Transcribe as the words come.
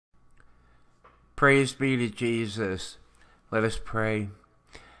Praise be to Jesus. Let us pray.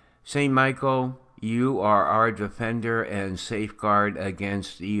 Saint Michael, you are our defender and safeguard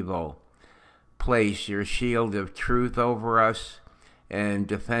against evil. Place your shield of truth over us and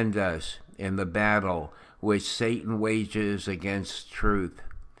defend us in the battle which Satan wages against truth.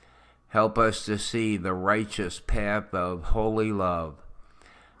 Help us to see the righteous path of holy love.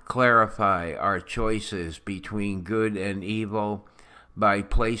 Clarify our choices between good and evil by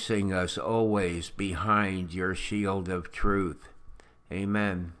placing us always behind your shield of truth.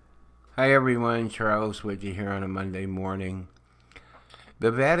 Amen. Hi everyone, Charles with you here on a Monday morning.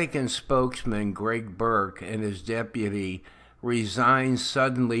 The Vatican spokesman Greg Burke and his deputy resigned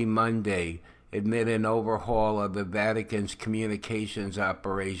suddenly Monday amid an overhaul of the Vatican's communications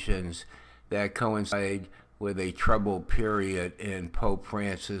operations that coincided with a troubled period in Pope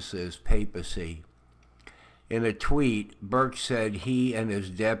Francis's papacy. In a tweet, Burke said he and his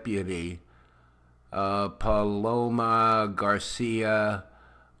deputy, Paloma Garcia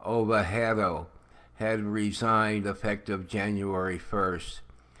Ovejero, had resigned effective January 1st.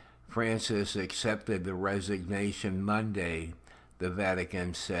 Francis accepted the resignation Monday, the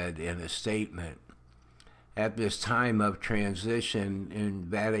Vatican said in a statement. At this time of transition in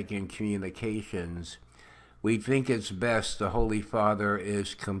Vatican communications, we think it's best the Holy Father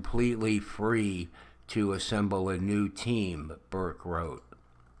is completely free to assemble a new team, Burke wrote.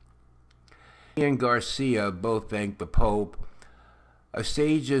 He and Garcia both thanked the Pope. A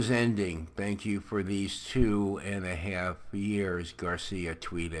stage is ending. Thank you for these 2.5 years, Garcia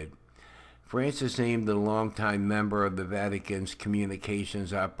tweeted. Francis named the longtime member of the Vatican's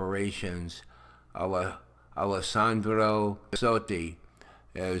communications operations, Alessandro Sotti,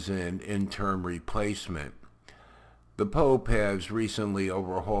 as an interim replacement. The Pope has recently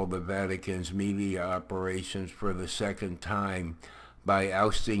overhauled the Vatican's media operations for the second time by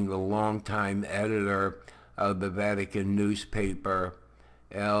ousting the longtime editor of the Vatican newspaper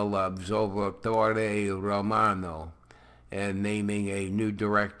El Observatore Romano and naming a new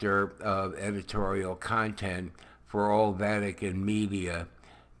director of editorial content for all Vatican media,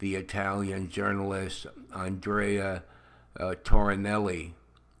 the Italian journalist Andrea Tornelli.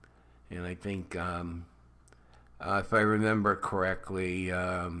 And I think, if I remember correctly,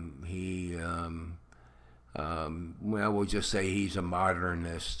 we'll just say he's a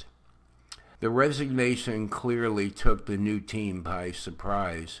modernist. The resignation clearly took the new team by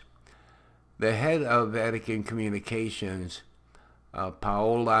surprise. The head of Vatican Communications,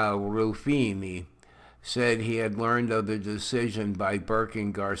 Paola Ruffini, said he had learned of the decision by Burke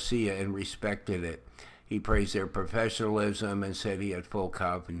and Garcia and respected it. He praised their professionalism and said he had full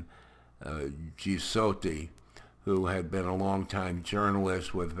confidence. Gisotti, who had been a longtime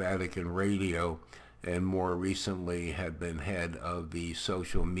journalist with Vatican Radio and more recently had been head of the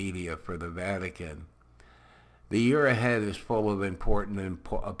social media for the Vatican. The year ahead is full of important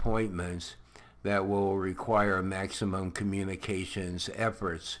appointments that will require maximum communications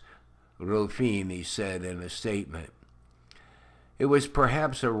efforts, Ruffini said in a statement. It was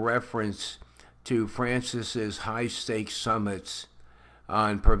perhaps a reference to Francis's high-stakes summits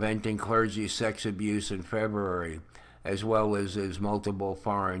on preventing clergy sex abuse in February, as well as his multiple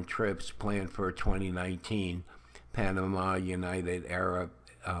foreign trips planned for 2019, Panama, United Arab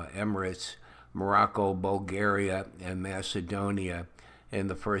Emirates, Morocco, Bulgaria, and Macedonia in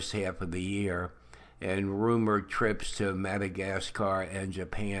the first half of the year, and rumored trips to Madagascar and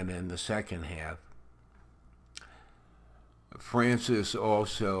Japan in the second half. Francis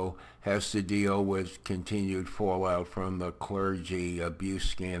also has to deal with continued fallout from the clergy abuse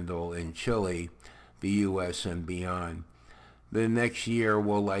scandal in Chile, the U.S., and beyond. The next year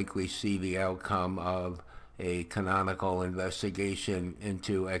will likely see the outcome of a canonical investigation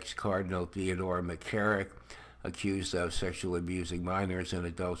into ex-Cardinal Theodore McCarrick, accused of sexually abusing minors and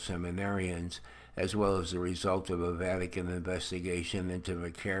adult seminarians, as well as the result of a Vatican investigation into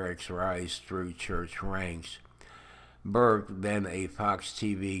McCarrick's rise through church ranks. Burke, then a Fox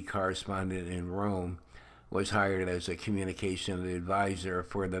TV correspondent in Rome, was hired as a communication advisor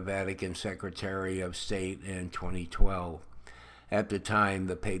for the Vatican Secretary of State in 2012. At the time,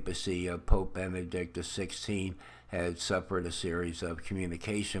 the papacy of Pope Benedict XVI had suffered a series of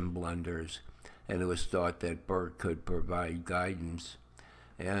communication blunders, and it was thought that Burke could provide guidance.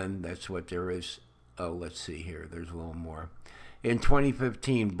 And that's what there is. Oh, let's see here. There's a little more. In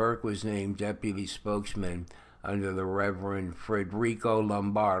 2015, Burke was named deputy spokesman under the Reverend Federico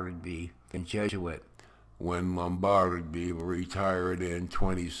Lombardi, a Jesuit. When Lombardi retired in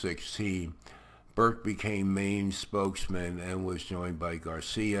 2016, Burke became main spokesman and was joined by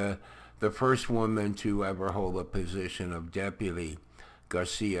Garcia, the first woman to ever hold a position of deputy.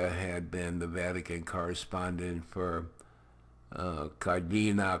 Garcia had been the Vatican correspondent for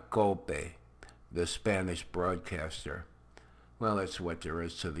Cadena Cope, the Spanish broadcaster. Well, that's what there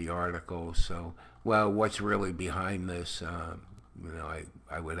is to the article. So, well, what's really behind this?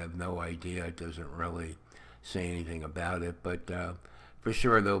 I would have no idea. It doesn't really say anything about it, but for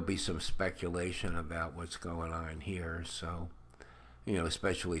sure there'll be some speculation about what's going on here. So,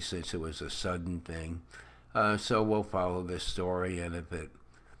 especially since it was a sudden thing. So we'll follow this story, and if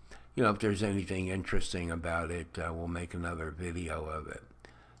there's anything interesting about it, we'll make another video of it.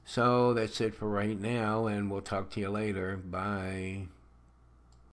 So that's it for right now, and we'll talk to you later. Bye.